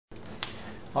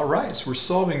Alright, so we're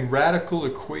solving radical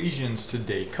equations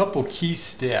today. Couple key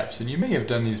steps, and you may have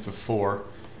done these before.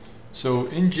 So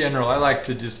in general, I like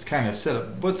to just kind of set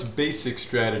up what's basic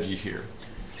strategy here.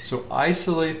 So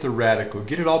isolate the radical,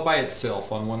 get it all by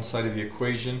itself on one side of the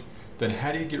equation. Then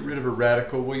how do you get rid of a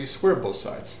radical? Well, you square both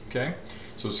sides, okay?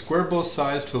 So square both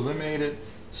sides to eliminate it,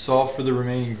 solve for the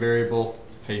remaining variable.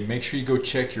 Hey, make sure you go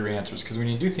check your answers, because when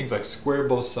you do things like square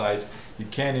both sides, you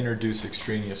can introduce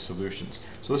extraneous solutions.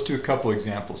 So let's do a couple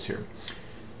examples here.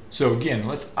 So again,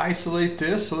 let's isolate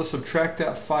this. So let's subtract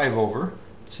that 5 over.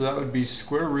 So that would be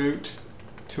square root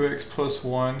 2x plus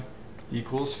 1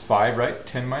 equals 5, right?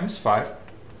 10 minus 5.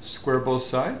 Square both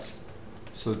sides.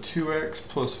 So 2x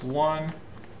plus 1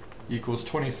 equals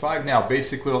 25. Now,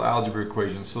 basic little algebra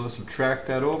equation. So let's subtract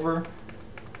that over.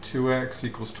 2x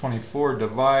equals 24.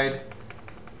 Divide.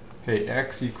 Hey,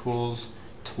 x equals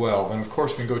 12. And of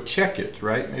course, we can go check it,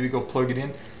 right? Maybe go plug it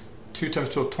in. 2 times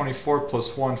 12, 24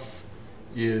 plus 1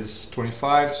 is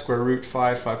 25. Square root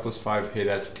 5, 5 plus 5, hey,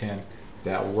 that's 10.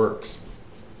 That works.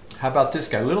 How about this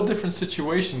guy? Little different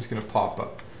situation is going to pop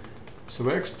up. So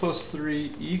x plus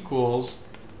 3 equals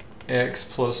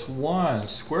x plus 1.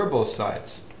 Square both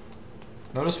sides.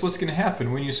 Notice what's going to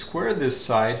happen. When you square this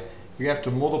side, you have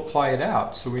to multiply it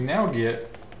out. So we now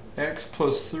get x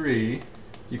plus 3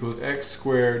 equals x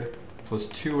squared plus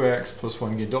 2x plus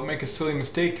 1. Again, don't make a silly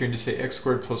mistake here and just say x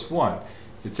squared plus 1.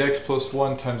 It's x plus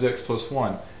 1 times x plus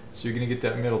 1. So you're going to get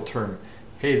that middle term.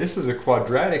 Hey, this is a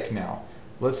quadratic now.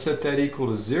 Let's set that equal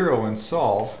to 0 and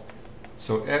solve.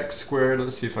 So x squared,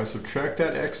 let's see, if I subtract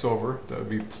that x over, that would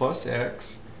be plus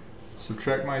x.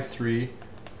 Subtract my 3,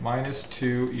 minus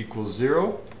 2 equals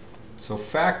 0. So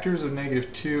factors of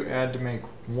negative 2 add to make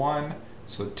 1.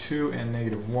 So 2 and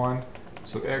negative 1.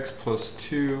 So x plus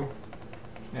 2,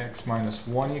 x minus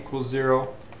 1 equals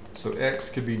 0. So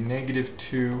x could be negative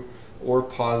 2 or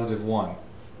positive 1.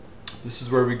 This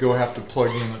is where we have to plug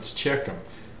in. Let's check them.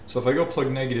 So if I go plug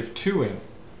negative 2 in,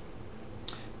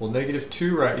 well, negative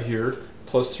 2 right here,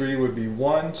 plus 3 would be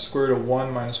 1. Square root of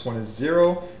 1 minus 1 is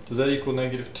 0. Does that equal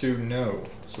negative 2? No.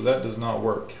 So that does not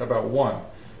work. How about 1?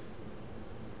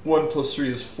 1 plus 3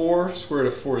 is 4. Square root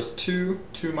of 4 is 2.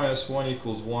 2 minus 1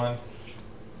 equals 1.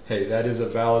 Hey, that is a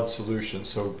valid solution,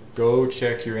 so go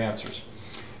check your answers.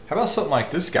 How about something like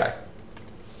this guy?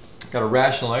 Got a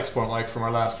rational exponent like from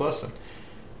our last lesson.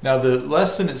 Now the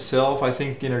lesson itself, I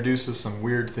think, introduces some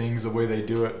weird things the way they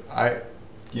do it.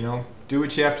 Do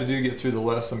what you have to do to get through the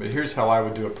lesson, but here's how I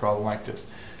would do a problem like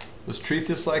this. Let's treat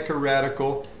this like a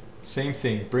radical. Same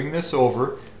thing, bring this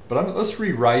over, but let's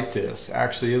rewrite this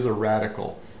actually as a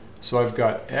radical. So I've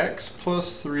got x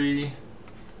plus 3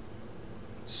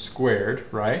 squared,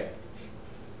 right?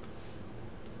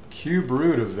 Cube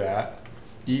root of that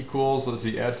equals, let's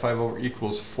see, add 5 over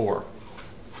equals 4.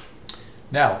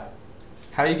 Now,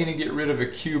 how are you going to get rid of a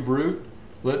cube root?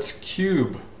 Let's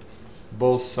cube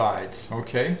both sides,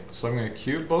 okay? So I'm going to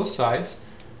cube both sides.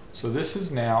 So this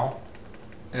is now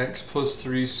x plus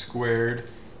 3 squared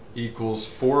equals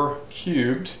 4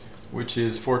 cubed, which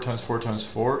is 4 times 4 times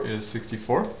 4 is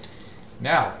 64.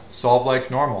 Now, solve like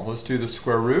normal. Let's do the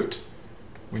square root.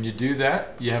 When you do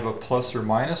that, you have a plus or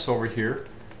minus over here.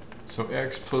 So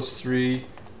x plus 3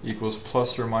 equals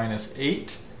plus or minus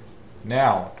 8.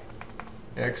 Now,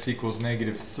 x equals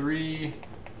negative 3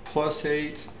 plus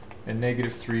 8 and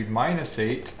negative 3 minus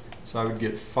 8. So I would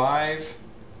get 5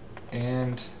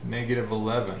 and negative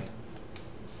 11.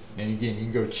 And again, you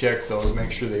can go check those,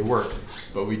 make sure they work.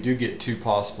 But we do get two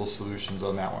possible solutions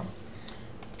on that one.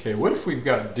 Okay, what if we've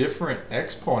got different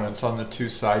exponents on the two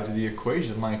sides of the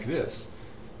equation like this?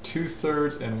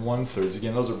 2/3 and 1/3.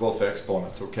 Again, those are both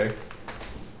exponents, okay?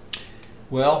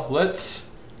 Well,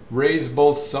 let's raise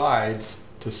both sides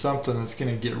to something that's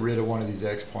going to get rid of one of these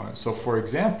exponents. So for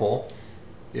example,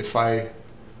 if I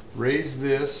raise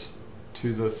this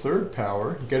to the third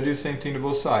power, you've got to do the same thing to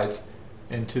both sides,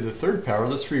 and to the third power,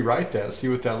 let's rewrite that, see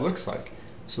what that looks like.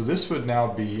 So this would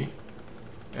now be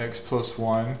x plus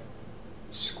 1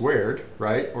 squared,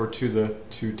 right? Or to the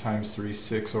 2 times 3,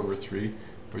 6 over 3,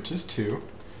 which is 2.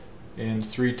 And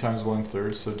 3 times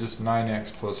 1/3, so just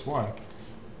 9x plus 1.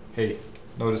 Hey,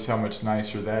 notice how much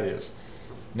nicer that is.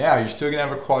 Now, you're still going to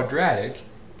have a quadratic,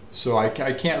 so I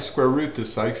can't square root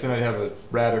this side, because then I'd have a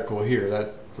radical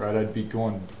here. Right, I'd be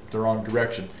going the wrong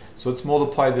direction. So let's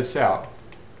multiply this out.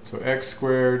 So x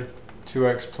squared,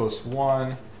 2x plus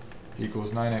 1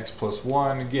 equals 9x plus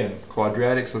 1. Again,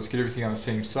 quadratic, so let's get everything on the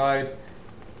same side.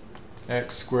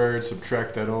 X squared,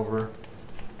 subtract that over,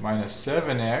 minus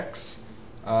 7x.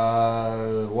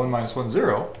 1 minus 1,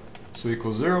 0, so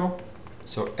equals 0.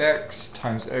 So x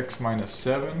times x minus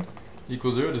 7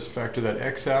 equals 0. Just factor that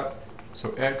x out.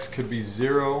 So x could be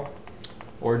 0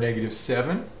 or negative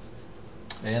 7.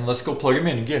 And let's go plug them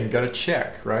in. Again, got to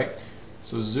check, right?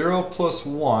 So 0 plus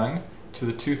 1 to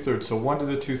the 2/3. So 1 to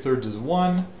the 2/3 is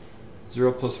 1.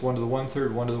 0 plus 1 to the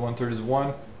 1/3. 1 to the 1/3 is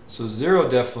 1. So 0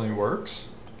 definitely works.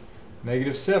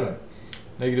 Negative 7.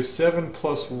 Negative 7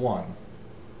 plus 1.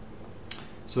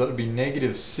 So that would be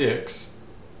negative 6.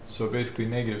 So basically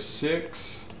negative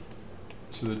 6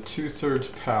 to the 2/3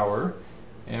 power.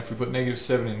 And if we put negative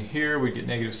 7 in here, we get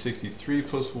negative 63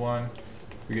 plus 1.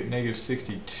 We get negative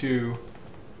 62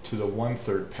 to the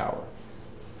 1/3 power.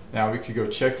 Now we could go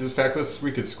check this. In fact,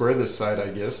 we could square this side, I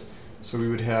guess. So we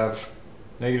would have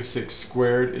negative 6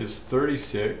 squared is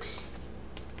 36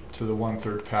 to the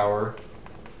 1/3 power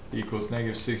equals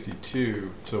negative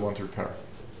 62 to the 1/3 power.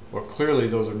 Well, clearly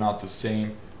those are not the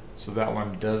same, so that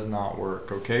one does not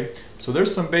work, okay? So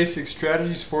there's some basic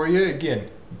strategies for you. Again,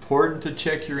 important to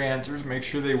check your answers, make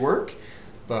sure they work,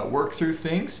 but work through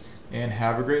things and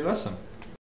have a great lesson.